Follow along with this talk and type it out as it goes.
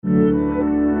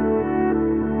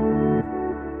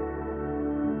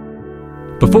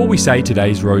Before we say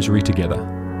today's rosary together,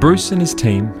 Bruce and his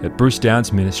team at Bruce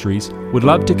Downs Ministries would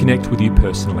love to connect with you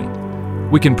personally.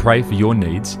 We can pray for your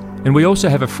needs, and we also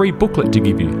have a free booklet to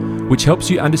give you, which helps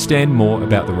you understand more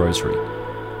about the rosary.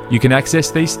 You can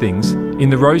access these things in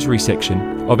the rosary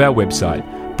section of our website,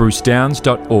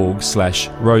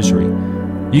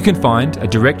 brucedowns.org/rosary. You can find a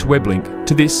direct web link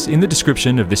to this in the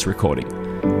description of this recording.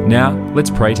 Now, let's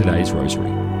pray today's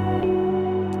rosary.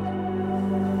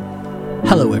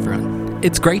 Hello everyone,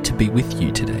 it's great to be with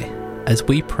you today as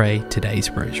we pray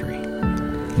today's rosary.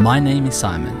 My name is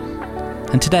Simon,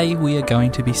 and today we are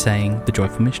going to be saying the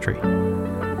Joyful Mystery.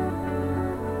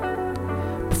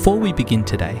 Before we begin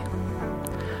today,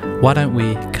 why don't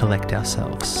we collect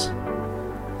ourselves?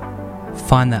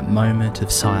 Find that moment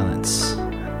of silence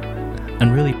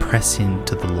and really press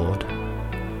into the Lord.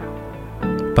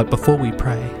 But before we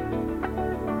pray,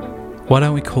 why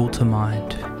don't we call to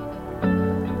mind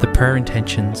the prayer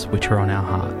intentions which are on our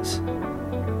hearts?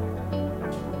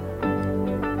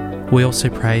 We also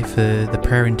pray for the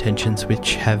prayer intentions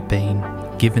which have been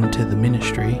given to the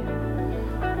ministry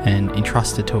and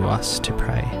entrusted to us to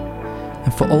pray,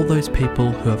 and for all those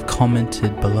people who have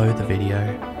commented below the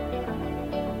video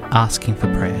asking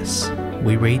for prayers.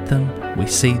 We read them, we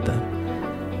see them,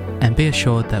 and be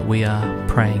assured that we are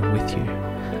praying with you.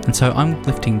 And so I'm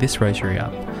lifting this rosary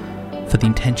up for the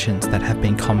intentions that have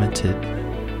been commented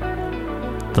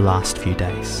the last few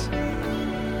days.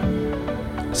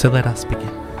 So let us begin.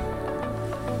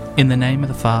 In the name of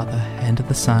the Father, and of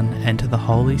the Son, and of the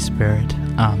Holy Spirit.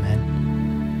 Amen.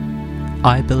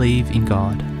 I believe in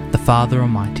God, the Father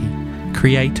Almighty,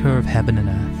 Creator of heaven and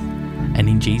earth, and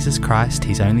in Jesus Christ,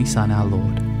 His only Son, our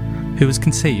Lord, who was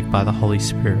conceived by the Holy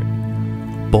Spirit,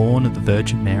 born of the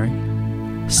Virgin Mary,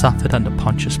 suffered under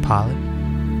Pontius Pilate,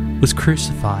 was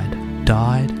crucified,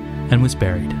 died, and was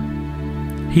buried.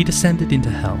 He descended into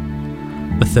hell.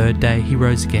 The third day he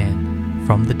rose again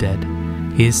from the dead.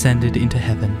 He ascended into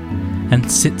heaven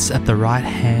and sits at the right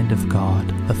hand of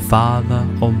God, the Father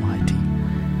Almighty.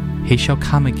 He shall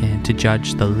come again to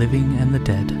judge the living and the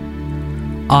dead.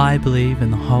 I believe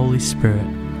in the Holy Spirit,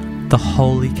 the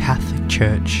Holy Catholic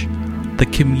Church, the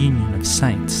communion of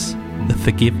saints, the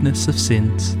forgiveness of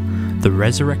sins, the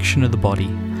resurrection of the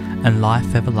body, and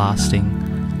life everlasting.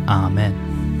 Amen.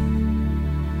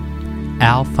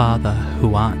 Our Father,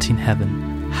 who art in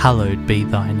heaven, hallowed be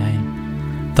thy name.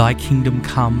 Thy kingdom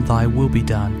come, thy will be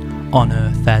done, on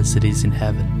earth as it is in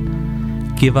heaven.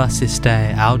 Give us this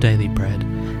day our daily bread,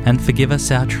 and forgive us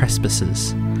our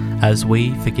trespasses, as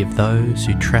we forgive those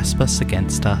who trespass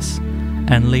against us.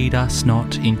 And lead us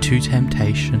not into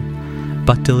temptation,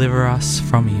 but deliver us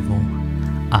from evil.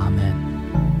 Amen.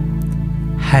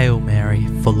 Hail Mary,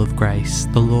 full of grace,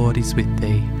 the Lord is with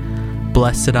thee.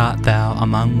 Blessed art thou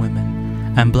among women,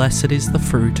 and blessed is the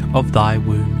fruit of thy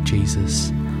womb,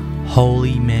 Jesus.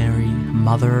 Holy Mary,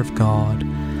 Mother of God,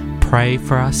 pray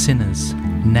for us sinners,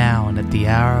 now and at the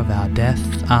hour of our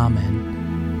death. Amen.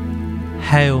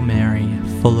 Hail Mary,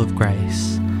 full of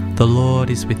grace, the Lord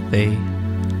is with thee.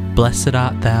 Blessed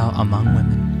art thou among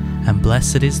women, and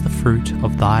blessed is the fruit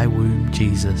of thy womb,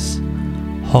 Jesus.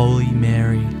 Holy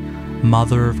Mary,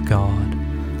 Mother of God,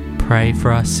 pray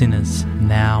for us sinners,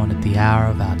 now and at the hour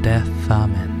of our death.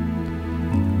 Amen.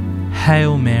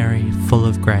 Hail Mary, full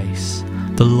of grace,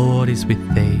 the Lord is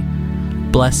with thee.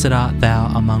 Blessed art thou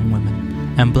among women,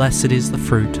 and blessed is the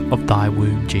fruit of thy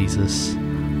womb, Jesus.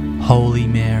 Holy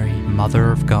Mary, Mother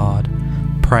of God,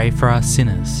 pray for us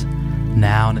sinners,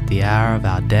 now and at the hour of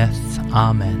our death.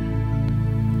 Amen.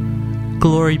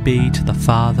 Glory be to the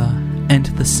Father, and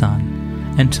to the Son,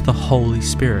 and to the Holy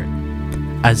Spirit,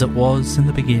 as it was in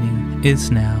the beginning, is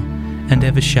now, and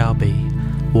ever shall be,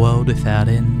 world without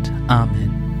end.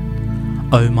 Amen.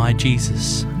 O my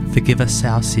Jesus, forgive us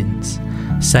our sins,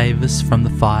 save us from the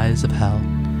fires of hell,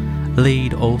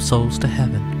 lead all souls to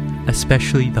heaven,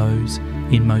 especially those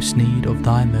in most need of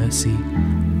thy mercy.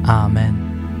 Amen.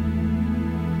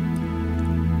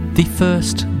 The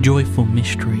first joyful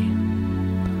mystery,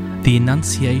 the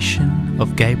Annunciation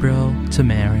of Gabriel to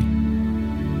Mary.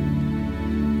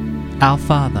 Our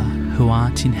Father, who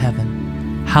art in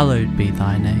heaven, hallowed be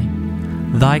thy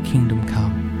name. Thy kingdom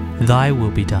come, thy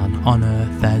will be done on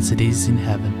earth as it is in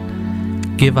heaven.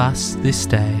 Give us this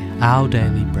day our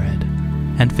daily bread,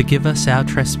 and forgive us our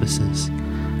trespasses,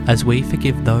 as we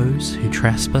forgive those who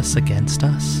trespass against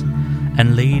us.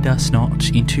 And lead us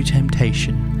not into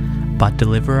temptation, but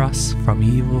deliver us from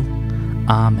evil.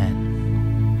 Amen.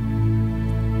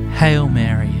 Hail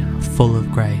Mary, full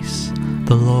of grace,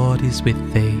 the Lord is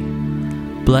with thee.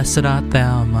 Blessed art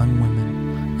thou among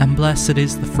women, and blessed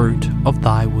is the fruit of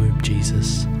thy womb,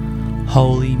 Jesus.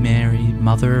 Holy Mary,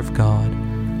 Mother of God,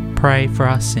 pray for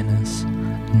us sinners,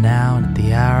 now and at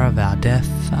the hour of our death.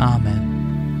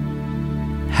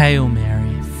 Amen. Hail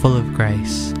Mary, full of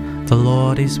grace, the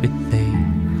Lord is with thee.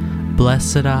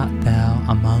 Blessed art thou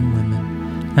among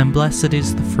women, and blessed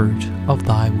is the fruit of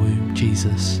thy womb,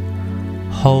 Jesus.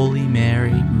 Holy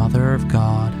Mary, Mother of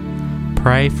God,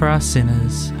 pray for us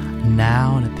sinners,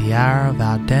 now and at the hour of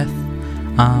our death.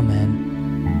 Amen.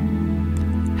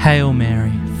 Hail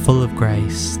Mary, full of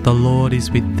grace, the Lord is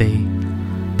with thee.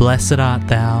 Blessed art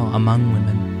thou among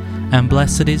women, and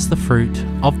blessed is the fruit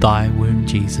of thy womb,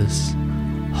 Jesus.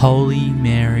 Holy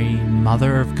Mary,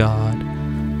 Mother of God,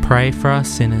 pray for us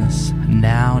sinners,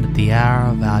 now and at the hour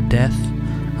of our death.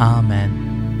 Amen.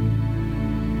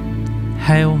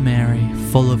 Hail Mary,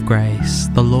 full of grace,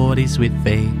 the Lord is with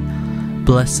thee.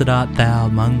 Blessed art thou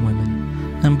among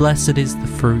women, and blessed is the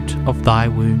fruit of thy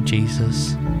womb,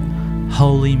 Jesus.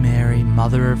 Holy Mary,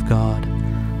 Mother of God,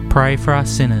 pray for us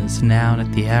sinners, now and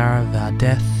at the hour of our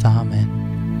death.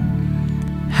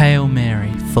 Amen. Hail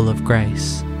Mary, full of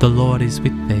grace, the Lord is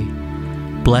with thee.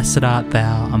 Blessed art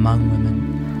thou among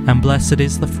women, and blessed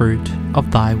is the fruit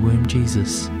of thy womb,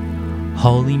 Jesus.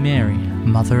 Holy Mary,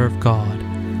 Mother of God,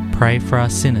 pray for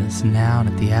us sinners, now and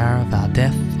at the hour of our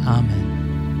death.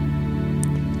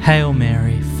 Amen. Hail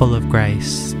Mary, full of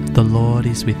grace, the Lord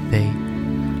is with thee.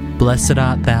 Blessed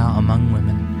art thou among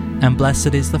women, and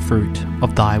blessed is the fruit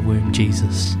of thy womb,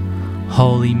 Jesus.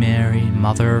 Holy Mary,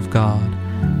 Mother of God,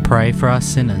 pray for us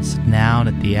sinners, now and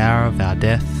at the hour of our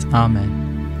death. Amen.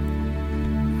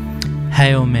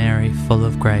 Hail Mary, full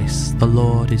of grace, the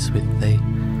Lord is with thee.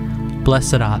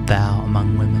 Blessed art thou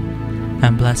among women,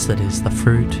 and blessed is the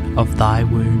fruit of thy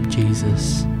womb,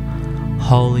 Jesus.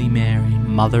 Holy Mary,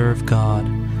 Mother of God,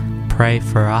 pray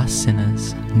for us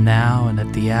sinners, now and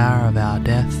at the hour of our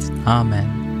death.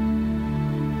 Amen.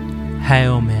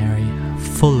 Hail Mary,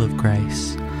 full of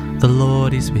grace, the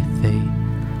Lord is with thee.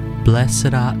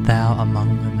 Blessed art thou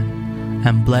among women,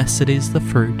 and blessed is the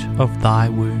fruit of thy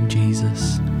womb,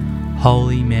 Jesus.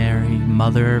 Holy Mary,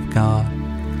 Mother of God,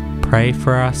 pray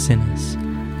for us sinners,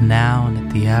 now and at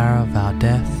the hour of our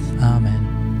death. Amen.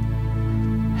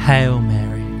 Hail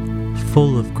Mary,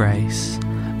 full of grace,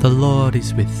 the Lord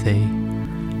is with thee.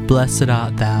 Blessed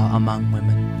art thou among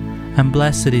women, and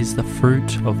blessed is the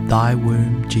fruit of thy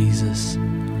womb, Jesus.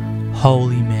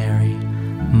 Holy Mary,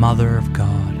 Mother of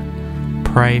God,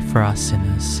 pray for us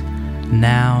sinners,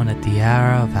 now and at the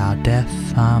hour of our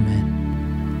death. Amen.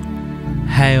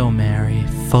 Hail Mary,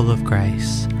 full of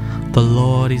grace, the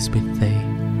Lord is with thee.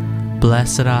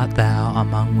 Blessed art thou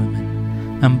among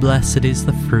women, and blessed is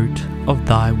the fruit of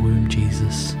thy womb,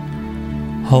 Jesus.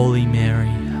 Holy Mary,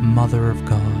 Mother of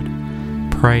God,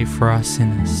 pray for us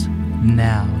sinners,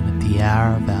 now and at the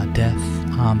hour of our death.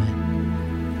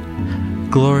 Amen.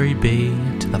 Glory be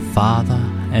to the Father,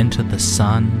 and to the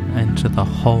Son, and to the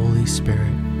Holy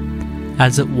Spirit,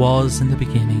 as it was in the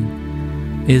beginning,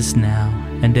 is now,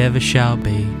 and ever shall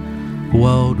be,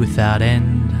 world without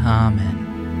end. Amen.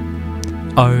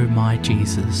 O my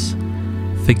Jesus,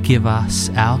 forgive us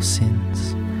our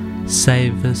sins,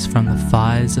 save us from the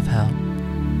fires of hell,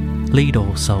 lead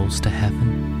all souls to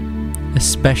heaven,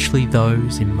 especially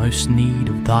those in most need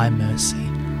of thy mercy.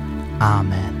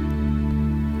 Amen.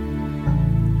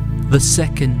 The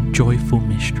second joyful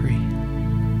mystery,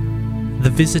 the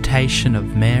visitation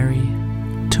of Mary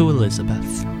to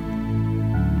Elizabeth.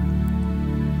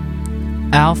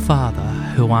 Our Father,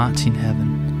 who art in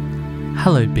heaven,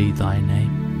 hallowed be thy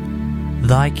name.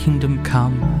 Thy kingdom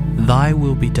come, thy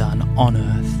will be done on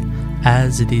earth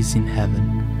as it is in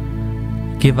heaven.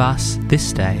 Give us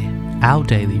this day our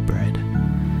daily bread,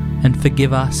 and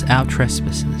forgive us our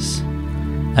trespasses,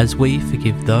 as we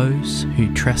forgive those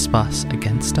who trespass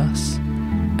against us.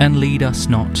 And lead us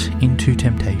not into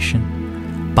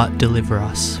temptation, but deliver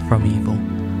us from evil.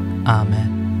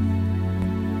 Amen.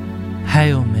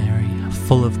 Hail Mary,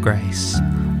 full of grace,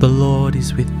 the Lord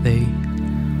is with thee.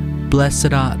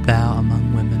 Blessed art thou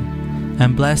among women,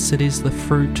 and blessed is the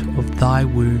fruit of thy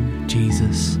womb,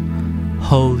 Jesus.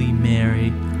 Holy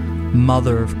Mary,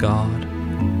 Mother of God,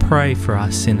 pray for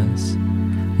us sinners,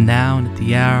 now and at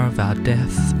the hour of our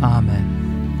death. Amen.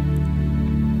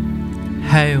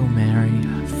 Hail Mary,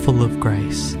 full of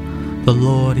grace, the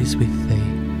Lord is with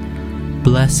thee.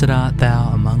 Blessed art thou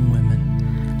among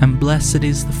women, and blessed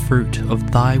is the fruit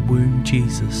of thy womb,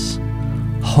 Jesus.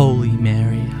 Holy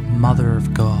Mary, Mother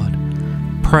of God,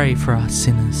 pray for us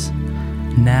sinners,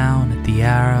 now and at the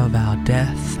hour of our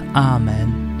death.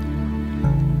 Amen.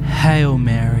 Hail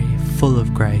Mary, full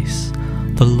of grace,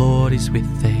 the Lord is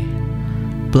with thee.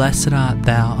 Blessed art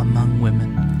thou among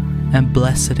women, and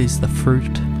blessed is the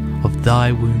fruit of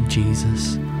thy womb,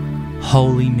 Jesus.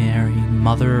 Holy Mary,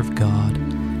 Mother of God,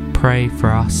 pray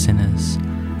for us sinners,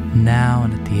 now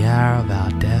and at the hour of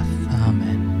our death.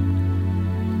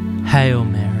 Amen. Hail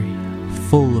Mary,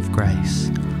 full of grace,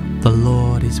 the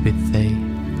Lord is with thee.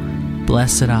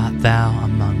 Blessed art thou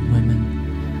among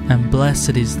women, and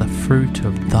blessed is the fruit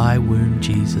of thy womb,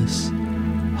 Jesus.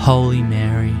 Holy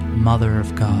Mary, Mother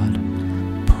of God,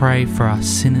 pray for us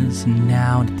sinners,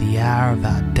 now and at the hour of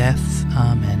our death.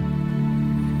 Amen.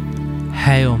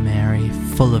 Hail Mary,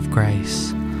 full of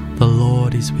grace, the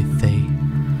Lord is with thee.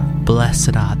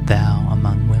 Blessed art thou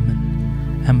among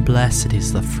women, and blessed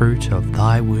is the fruit of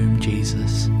thy womb,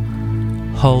 Jesus.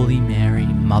 Holy Mary,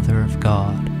 Mother of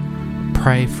God,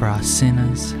 pray for us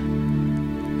sinners,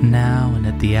 now and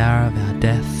at the hour of our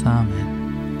death.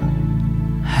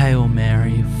 Amen. Hail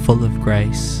Mary, full of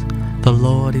grace, the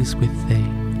Lord is with thee.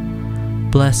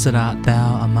 Blessed art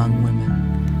thou among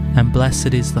women, and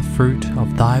blessed is the fruit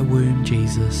of thy womb,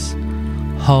 Jesus.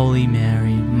 Holy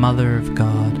Mary, Mother of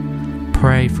God,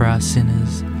 pray for us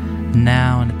sinners,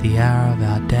 now and at the hour of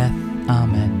our death.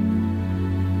 Amen.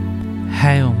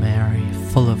 Hail Mary,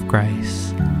 full of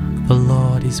grace, the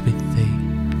Lord is with thee.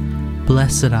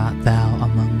 Blessed art thou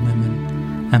among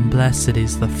women, and blessed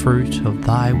is the fruit of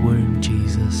thy womb,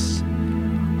 Jesus.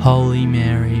 Holy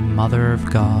Mary, Mother of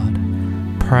God,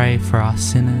 pray for us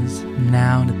sinners,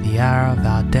 now and at the hour of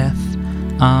our death.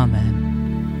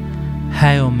 Amen.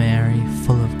 Hail Mary,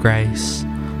 full of grace,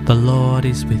 the Lord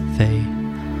is with thee.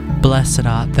 Blessed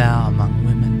art thou among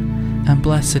women, and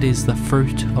blessed is the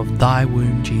fruit of thy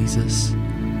womb, Jesus.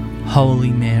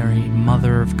 Holy Mary,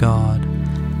 Mother of God,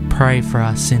 pray for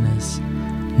us sinners,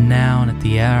 now and at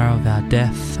the hour of our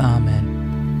death.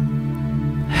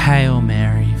 Amen. Hail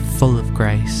Mary, full of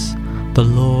grace, the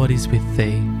Lord is with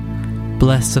thee.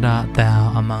 Blessed art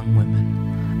thou among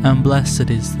women, and blessed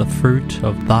is the fruit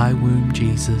of thy womb,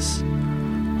 Jesus.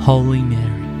 Holy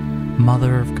Mary,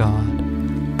 Mother of God,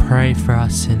 pray for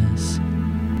us sinners,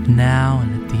 now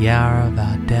and at the hour of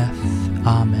our death.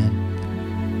 Amen.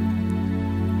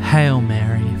 Hail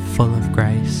Mary, full of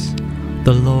grace,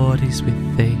 the Lord is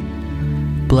with thee.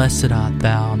 Blessed art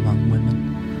thou among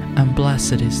women, and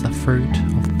blessed is the fruit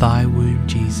of thy womb,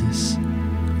 Jesus.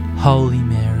 Holy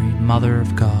Mary, Mother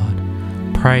of God,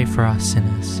 pray for us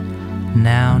sinners,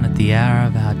 now and at the hour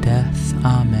of our death.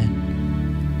 Amen.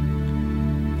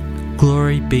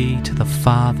 Glory be to the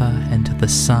Father, and to the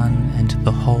Son, and to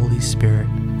the Holy Spirit,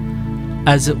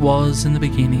 as it was in the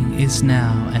beginning, is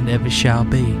now, and ever shall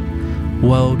be,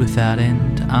 world without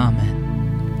end. Amen.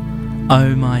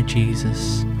 O my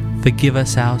Jesus, forgive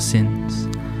us our sins,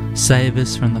 save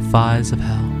us from the fires of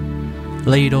hell,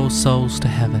 lead all souls to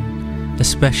heaven,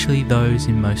 especially those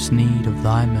in most need of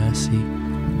thy mercy.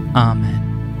 Amen.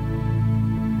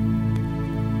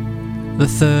 The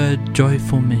third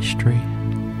joyful mystery,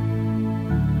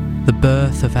 the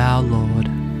birth of our Lord.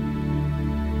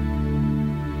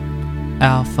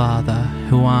 Our Father,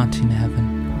 who art in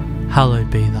heaven,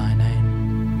 hallowed be thy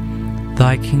name.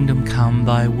 Thy kingdom come,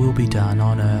 thy will be done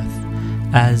on earth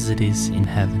as it is in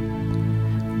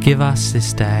heaven. Give us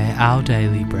this day our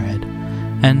daily bread,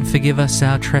 and forgive us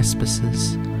our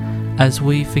trespasses, as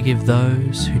we forgive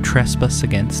those who trespass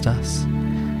against us.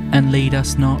 And lead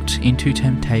us not into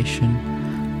temptation,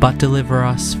 but deliver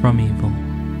us from evil.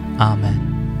 Amen.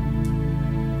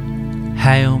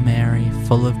 Hail Mary,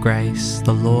 full of grace,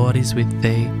 the Lord is with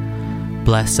thee.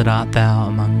 Blessed art thou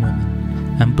among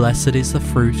women, and blessed is the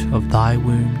fruit of thy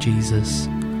womb, Jesus.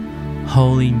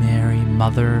 Holy Mary,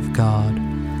 Mother of God,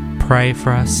 pray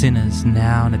for us sinners,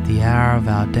 now and at the hour of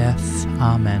our death.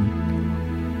 Amen.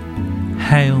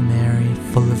 Hail Mary,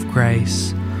 full of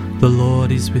grace, the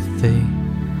Lord is with thee.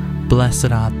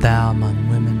 Blessed art thou among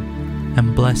women,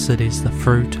 and blessed is the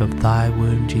fruit of thy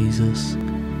womb, Jesus.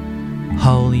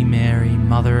 Holy Mary,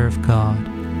 Mother of God,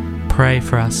 pray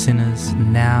for us sinners,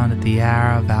 now and at the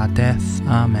hour of our death.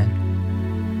 Amen.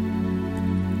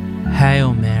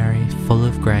 Hail Mary, full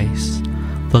of grace,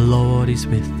 the Lord is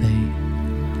with thee.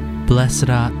 Blessed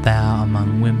art thou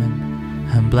among women,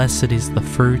 and blessed is the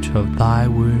fruit of thy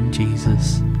womb,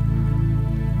 Jesus.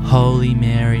 Holy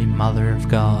Mary, Mother of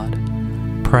God,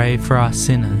 pray for us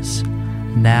sinners,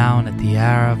 now and at the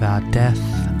hour of our death.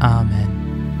 Amen.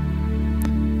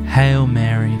 Hail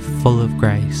Mary, full of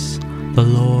grace, the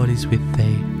Lord is with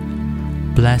thee.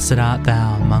 Blessed art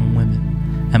thou among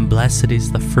women, and blessed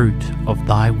is the fruit of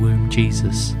thy womb,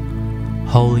 Jesus.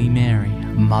 Holy Mary,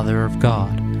 Mother of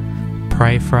God,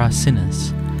 pray for us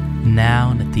sinners,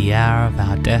 now and at the hour of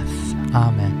our death.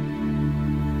 Amen.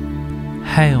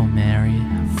 Hail Mary,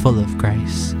 full of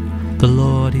grace, the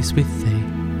Lord is with thee.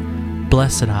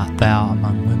 Blessed art thou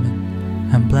among women,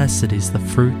 and blessed is the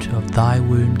fruit of thy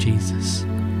womb, Jesus.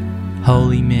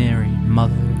 Holy Mary,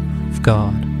 Mother of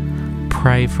God,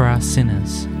 pray for us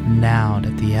sinners, now and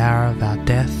at the hour of our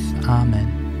death.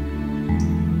 Amen.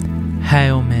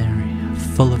 Hail Mary,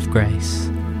 full of grace,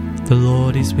 the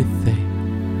Lord is with thee.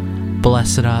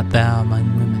 Blessed art thou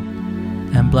among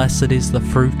women, and blessed is the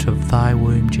fruit of thy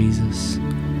womb, Jesus.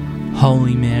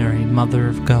 Holy Mary, Mother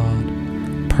of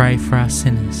God, pray for us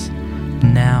sinners,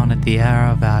 now and at the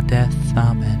hour of our death.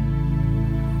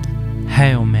 Amen.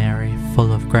 Hail Mary,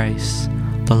 full of grace,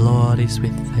 the Lord is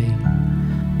with thee.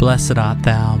 Blessed art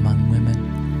thou among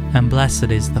women, and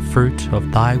blessed is the fruit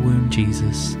of thy womb,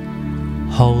 Jesus.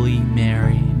 Holy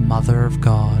Mary, Mother of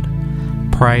God,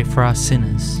 pray for us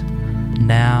sinners,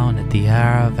 now and at the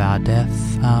hour of our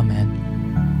death. Amen.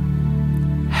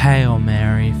 Hail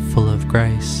Mary, full of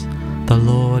grace, the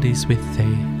Lord is with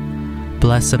thee.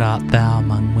 Blessed art thou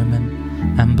among women,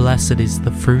 and blessed is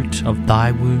the fruit of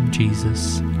thy womb,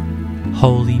 Jesus.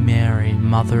 Holy Mary,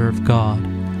 Mother of God,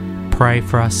 pray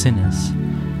for us sinners,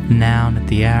 now and at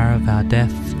the hour of our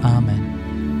death.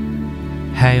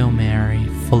 Amen. Hail Mary,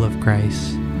 full of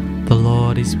grace, the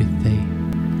Lord is with thee.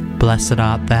 Blessed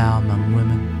art thou among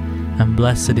women, and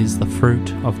blessed is the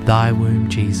fruit of thy womb,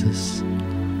 Jesus.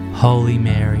 Holy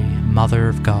Mary, Mother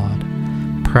of God,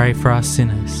 pray for us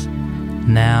sinners,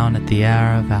 now and at the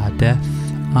hour of our death.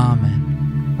 Amen.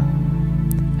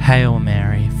 Hail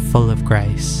Mary, full of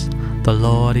grace, the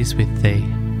Lord is with thee.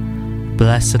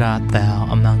 Blessed art thou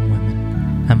among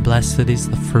women, and blessed is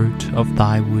the fruit of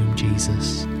thy womb,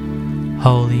 Jesus.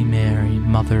 Holy Mary,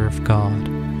 Mother of God,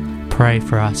 pray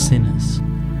for us sinners,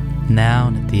 now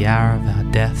and at the hour of our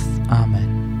death. Amen.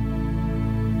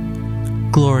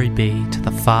 Glory be to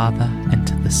the Father, and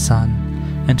to the Son,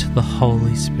 and to the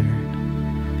Holy Spirit,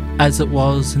 as it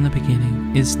was in the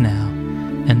beginning, is now,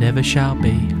 and ever shall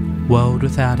be, world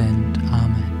without end.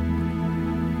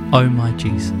 Amen. O my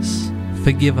Jesus,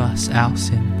 forgive us our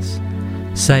sins,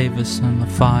 save us from the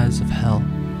fires of hell,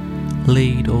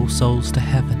 lead all souls to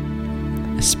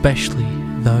heaven, especially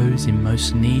those in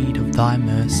most need of thy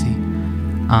mercy.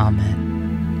 Amen.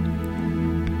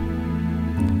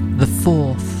 The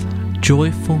fourth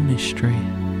joyful mystery,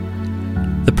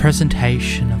 the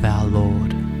presentation of our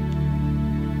Lord.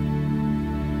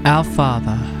 Our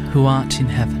Father, who art in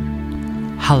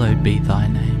heaven, hallowed be thy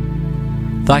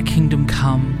name. Thy kingdom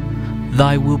come,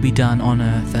 thy will be done on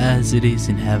earth as it is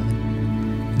in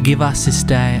heaven. Give us this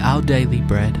day our daily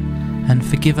bread, and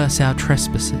forgive us our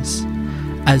trespasses,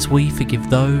 as we forgive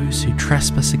those who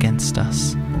trespass against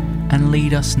us. And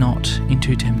lead us not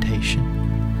into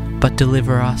temptation, but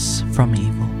deliver us from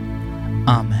evil.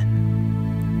 Amen.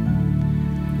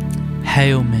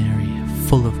 Hail Mary,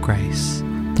 full of grace,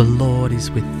 the Lord is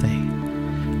with thee.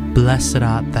 Blessed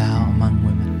art thou among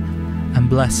women, and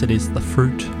blessed is the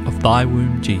fruit of thy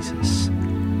womb, Jesus.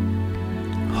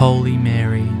 Holy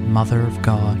Mary, Mother of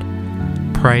God,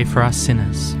 pray for us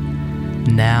sinners,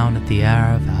 now and at the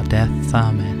hour of our death.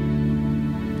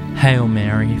 Amen. Hail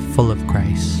Mary, full of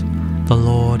grace, the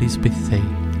Lord is with thee.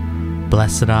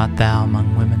 Blessed art thou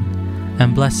among women,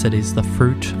 and blessed is the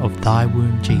fruit of thy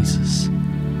womb, Jesus.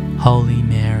 Holy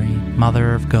Mary,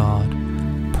 Mother of God,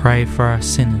 pray for us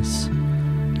sinners,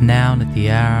 now and at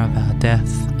the hour of our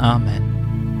death.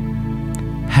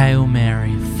 Amen. Hail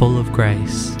Mary, full of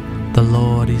grace, the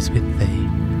Lord is with thee.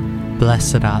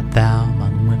 Blessed art thou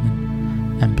among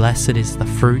women, and blessed is the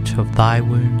fruit of thy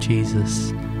womb,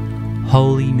 Jesus.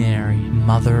 Holy Mary,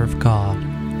 Mother of God,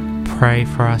 pray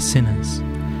for us sinners,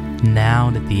 now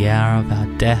and at the hour of our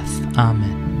death.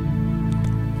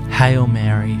 Amen. Hail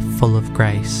Mary, full of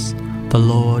grace, the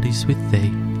Lord is with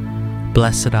thee.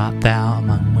 Blessed art thou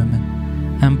among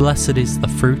women, and blessed is the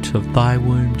fruit of thy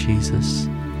womb, Jesus.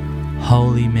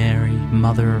 Holy Mary,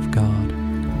 Mother of God,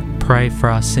 pray for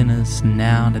us sinners,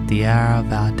 now and at the hour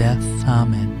of our death.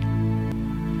 Amen.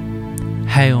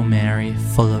 Hail Mary,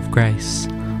 full of grace,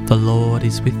 the Lord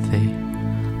is with thee.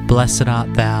 Blessed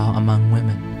art thou among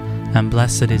women, and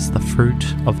blessed is the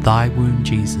fruit of thy womb,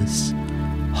 Jesus.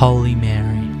 Holy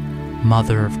Mary,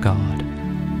 Mother of God,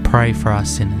 pray for us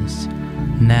sinners,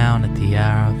 now and at the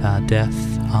hour of our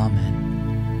death. Amen.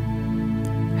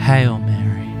 Hail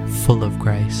Mary, full of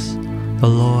grace, the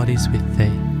Lord is with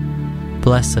thee.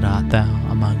 Blessed art thou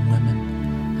among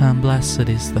women, and blessed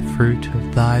is the fruit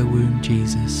of thy womb,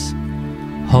 Jesus.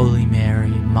 Holy Mary,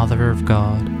 Mother of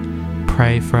God,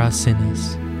 pray for us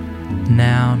sinners,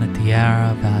 now and at the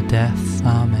hour of our death.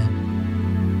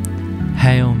 Amen.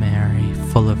 Hail Mary,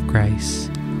 full of grace,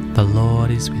 the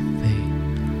Lord is with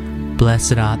thee.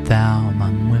 Blessed art thou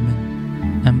among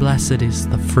women, and blessed is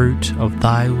the fruit of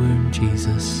thy womb,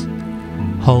 Jesus.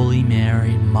 Holy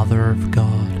Mary, Mother of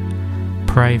God,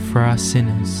 pray for us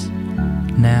sinners,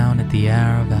 now and at the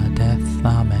hour of our death.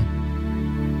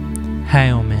 Amen.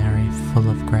 Hail Mary, full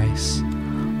of grace,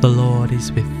 the Lord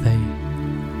is with thee.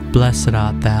 Blessed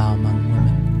art thou among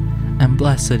women, and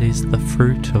blessed is the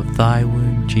fruit of thy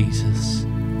womb, Jesus.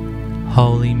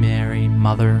 Holy Mary,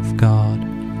 Mother of God,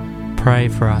 pray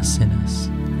for us sinners,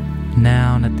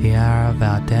 now and at the hour of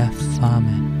our death.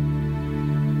 Amen.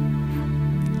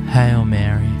 Hail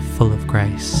Mary, full of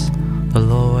grace, the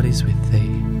Lord is with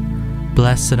thee.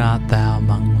 Blessed art thou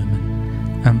among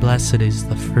women, and blessed is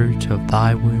the fruit of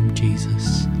thy womb,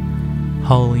 Jesus.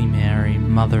 Holy Mary,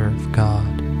 Mother of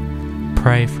God,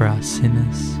 pray for us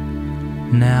sinners,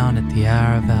 now and at the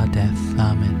hour of our death.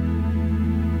 Amen.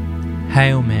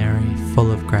 Hail Mary,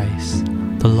 full of grace,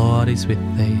 the Lord is with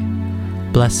thee.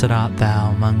 Blessed art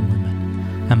thou among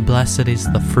women, and blessed is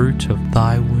the fruit of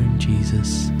thy womb,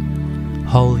 Jesus.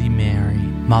 Holy Mary,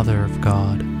 Mother of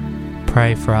God,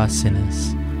 pray for us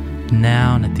sinners,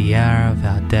 now and at the hour of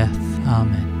our death.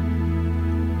 Amen.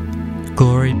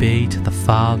 Glory be to the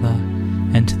Father,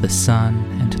 and to the Son,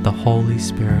 and to the Holy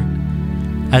Spirit,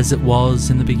 as it was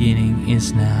in the beginning,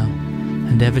 is now,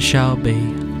 and ever shall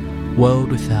be,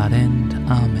 world without end.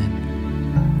 Amen.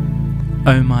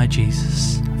 O my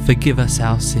Jesus, forgive us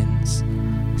our sins,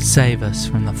 save us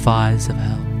from the fires of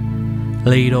hell,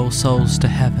 lead all souls to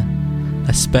heaven,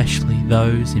 especially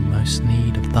those in most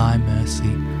need of thy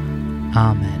mercy.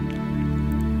 Amen.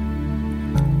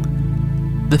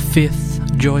 The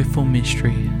fifth joyful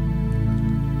mystery,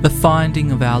 the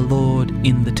finding of our Lord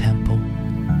in the temple.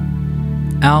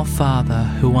 Our Father,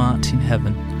 who art in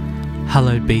heaven,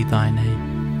 hallowed be thy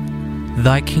name.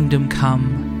 Thy kingdom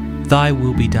come, thy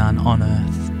will be done on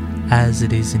earth as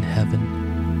it is in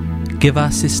heaven. Give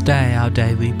us this day our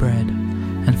daily bread,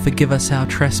 and forgive us our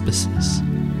trespasses,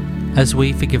 as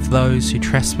we forgive those who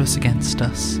trespass against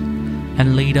us.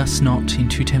 And lead us not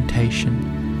into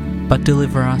temptation, but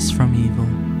deliver us from evil.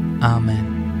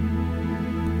 Amen.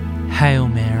 Hail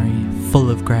Mary, full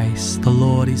of grace, the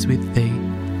Lord is with thee.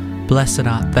 Blessed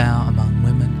art thou among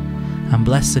women, and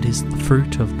blessed is the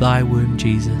fruit of thy womb,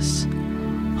 Jesus.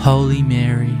 Holy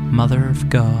Mary, Mother of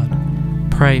God,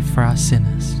 pray for us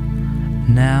sinners,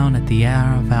 now and at the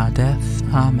hour of our death.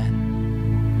 Amen.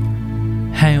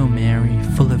 Hail Mary,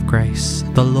 full of grace,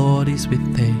 the Lord is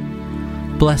with thee.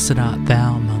 Blessed art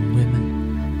thou among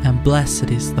women, and blessed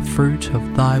is the fruit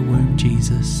of thy womb,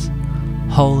 Jesus.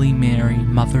 Holy Mary,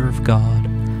 Mother of God,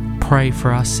 pray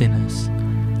for us sinners,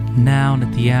 now and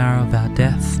at the hour of our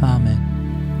death. Amen.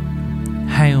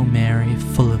 Hail Mary,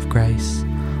 full of grace,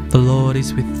 the Lord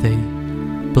is with thee.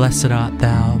 Blessed art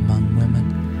thou among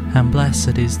women, and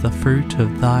blessed is the fruit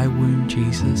of thy womb,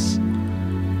 Jesus.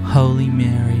 Holy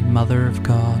Mary, Mother of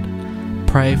God,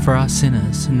 pray for us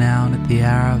sinners, now and at the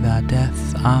hour of our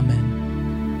death. Amen.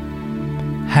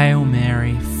 Hail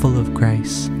Mary, full of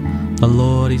grace, the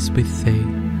Lord is with thee.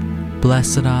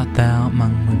 Blessed art thou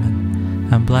among women,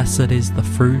 and blessed is the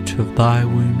fruit of thy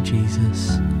womb,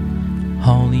 Jesus.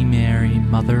 Holy Mary,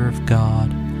 Mother of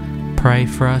God, pray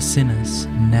for us sinners,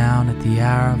 now and at the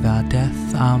hour of our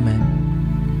death. Amen.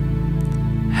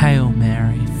 Hail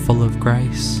Mary, full of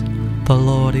grace, the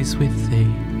Lord is with thee.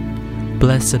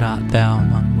 Blessed art thou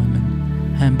among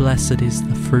women, and blessed is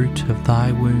the fruit of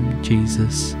thy womb,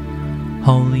 Jesus.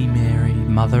 Holy Mary,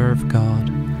 Mother of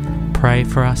God, pray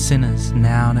for us sinners,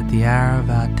 now and at the hour of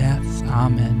our death.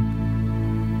 Amen.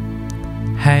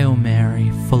 Hail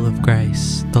Mary, full of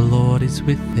grace, the Lord is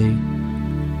with thee.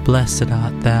 Blessed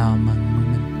art thou among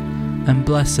women, and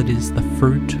blessed is the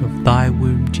fruit of thy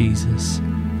womb, Jesus.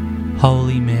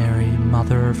 Holy Mary,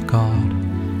 Mother of God,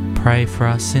 pray for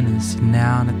us sinners,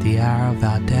 now and at the hour of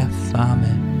our death.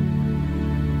 Amen.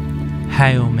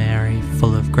 Hail Mary,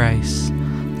 full of grace,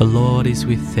 the Lord is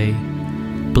with thee.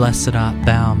 Blessed art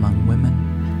thou among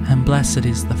women, and blessed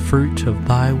is the fruit of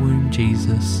thy womb,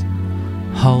 Jesus.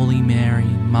 Holy Mary,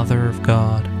 Mother of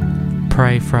God,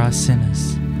 pray for us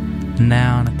sinners,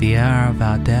 now and at the hour of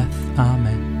our death.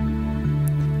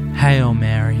 Amen. Hail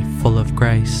Mary, full of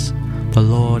grace, the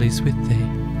Lord is with thee.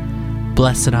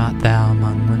 Blessed art thou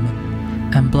among women,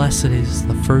 and blessed is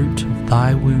the fruit of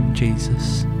thy womb,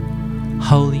 Jesus.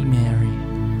 Holy Mary,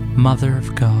 Mother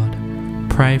of God,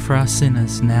 pray for us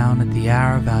sinners, now and at the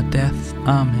hour of our death.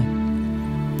 Amen.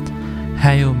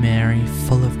 Hail Mary,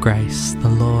 full of grace, the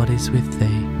Lord is with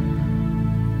thee.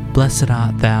 Blessed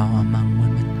art thou among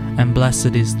women, and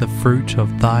blessed is the fruit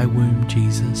of thy womb,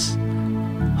 Jesus.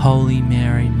 Holy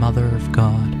Mary, Mother of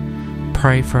God,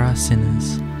 pray for us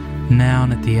sinners, now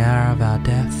and at the hour of our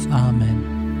death. Amen.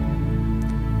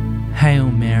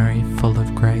 Hail Mary, full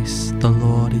of grace, the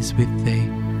Lord is with thee.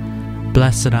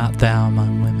 Blessed art thou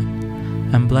among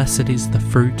women, and blessed is the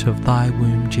fruit of thy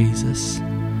womb, Jesus.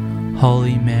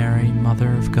 Holy Mary,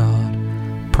 Mother of God,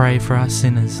 pray for us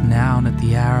sinners now and at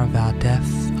the hour of our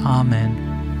death. Amen.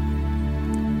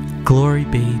 Glory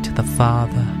be to the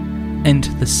Father, and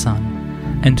to the Son,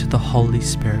 and to the Holy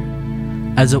Spirit,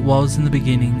 as it was in the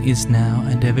beginning, is now,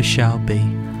 and ever shall be,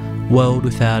 world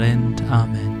without end.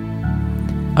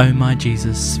 Amen. O my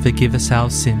Jesus, forgive us our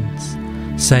sins,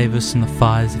 save us from the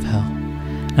fires of hell,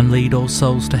 and lead all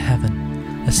souls to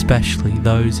heaven, especially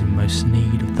those in most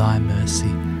need of thy mercy.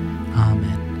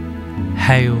 Amen.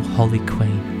 Hail, Holy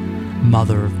Queen,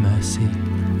 Mother of Mercy,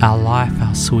 our life,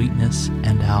 our sweetness,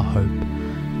 and our hope.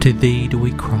 To thee do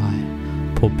we cry,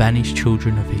 poor banished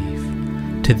children of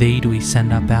Eve. To thee do we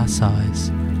send up our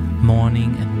sighs,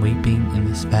 mourning and weeping in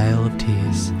this vale of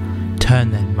tears.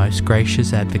 Turn then, most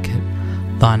gracious Advocate,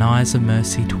 thine eyes of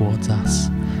mercy towards us,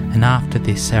 and after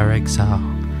this our exile,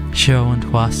 show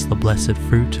unto us the blessed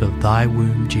fruit of thy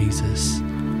womb, Jesus.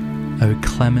 O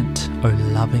clement, O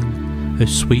loving, O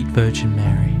sweet Virgin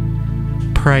Mary,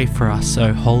 pray for us,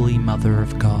 O Holy Mother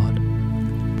of God,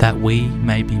 that we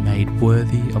may be made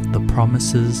worthy of the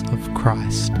promises of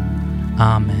Christ.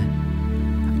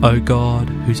 Amen. O God,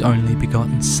 whose only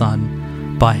begotten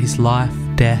Son, by his life,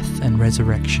 death, and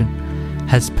resurrection,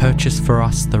 has purchased for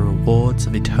us the rewards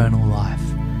of eternal life,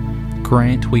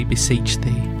 grant, we beseech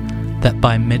thee, that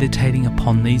by meditating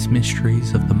upon these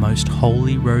mysteries of the most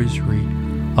holy rosary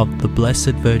of the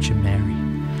Blessed Virgin Mary,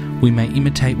 we may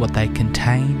imitate what they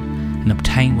contain and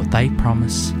obtain what they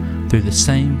promise, through the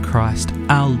same Christ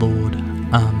our Lord.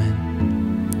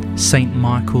 Amen. Saint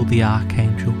Michael the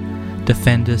Archangel,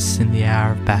 defend us in the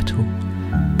hour of battle.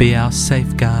 Be our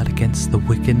safeguard against the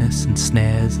wickedness and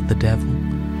snares of the devil.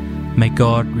 May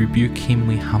God rebuke him,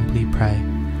 we humbly pray.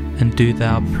 And do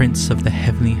thou, Prince of the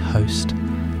heavenly host,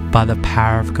 by the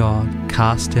power of God,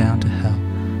 cast down to hell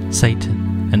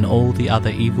Satan and all the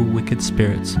other evil wicked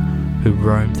spirits who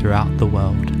roam throughout the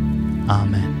world.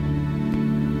 Amen.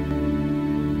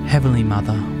 Heavenly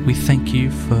Mother, we thank you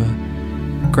for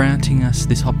granting us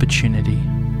this opportunity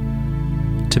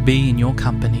to be in your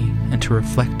company and to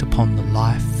reflect upon the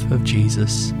life of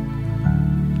Jesus.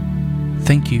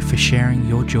 Thank you for sharing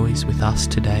your joys with us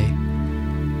today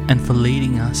and for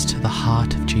leading us to the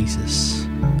heart of Jesus.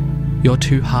 Your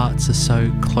two hearts are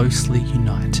so closely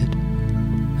united,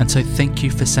 and so thank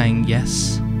you for saying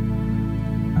yes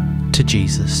to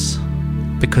Jesus,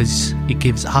 because it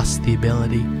gives us the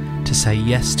ability to say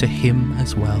yes to him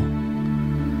as well.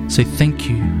 So thank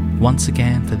you once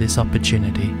again for this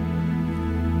opportunity.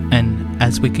 And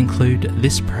as we conclude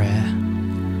this prayer,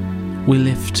 we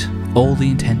lift all the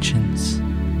intentions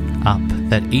up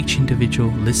that each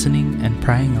individual listening and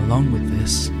praying along with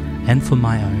this, and for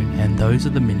my own and those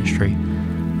of the ministry,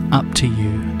 up to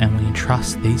you, and we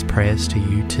entrust these prayers to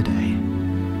you today.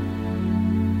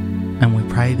 And we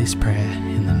pray this prayer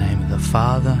in the name of the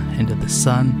Father, and of the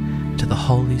Son, to the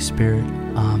Holy Spirit.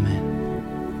 Amen.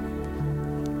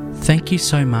 Thank you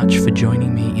so much for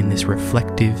joining me in this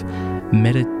reflective,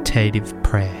 meditative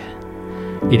prayer.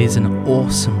 It is an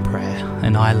awesome prayer,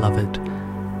 and I love it,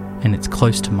 and it's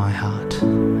close to my heart,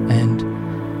 and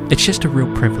it's just a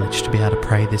real privilege to be able to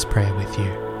pray this prayer with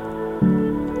you.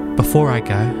 Before I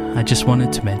go, I just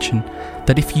wanted to mention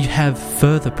that if you have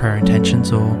further prayer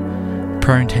intentions, or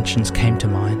prayer intentions came to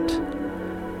mind,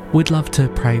 we'd love to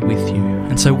pray with you.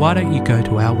 And so why don't you go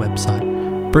to our website,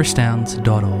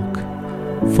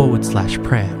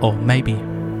 brucedowns.org/prayer, or maybe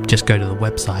just go to the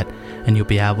website and you'll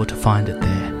be able to find it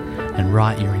there and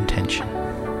write your intention.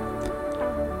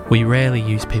 We rarely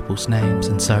use people's names,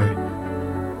 and so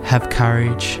have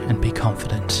courage and be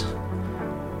confident.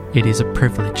 It is a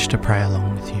privilege to pray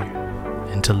along with you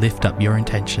and to lift up your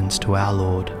intentions to our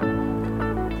Lord.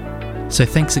 So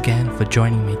thanks again for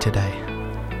joining me today.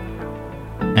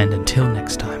 And until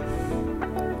next time,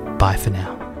 bye for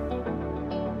now.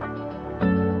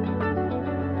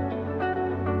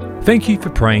 Thank you for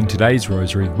praying today's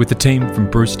rosary with the team from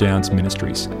Bruce Downs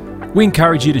Ministries. We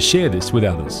encourage you to share this with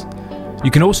others.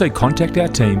 You can also contact our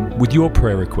team with your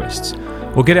prayer requests,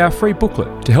 or get our free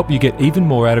booklet to help you get even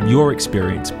more out of your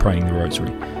experience praying the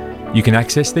rosary. You can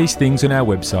access these things on our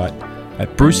website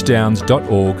at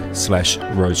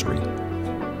brucedowns.org/rosary.